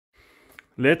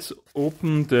Let's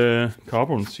open the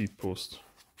carbon seat post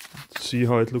to see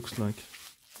how it looks like.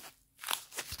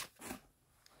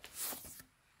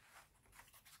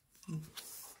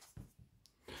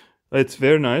 It's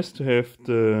very nice to have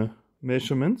the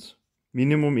measurements.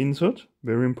 Minimum insert,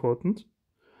 very important.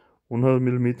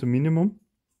 100mm minimum.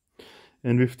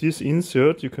 And with this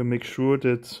insert you can make sure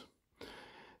that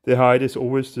the height is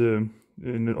always on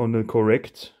the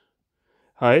correct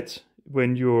height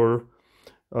when you're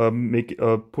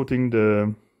putting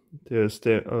the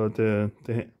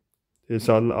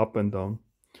saddle up and down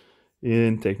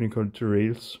in technical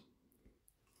trails.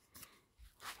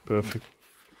 Perfect.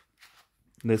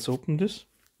 Let's open this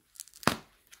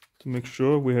to make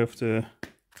sure we have the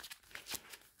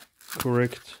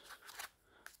correct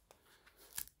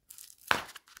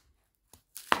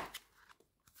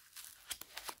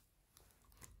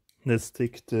Let's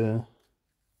take the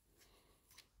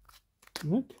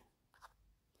neck.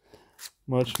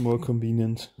 Much more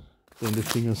convenient than the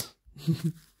fingers.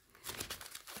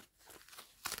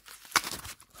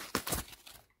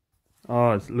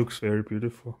 Ah, it looks very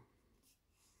beautiful.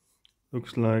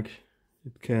 Looks like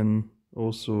it can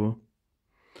also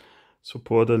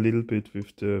support a little bit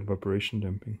with the vibration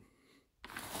damping.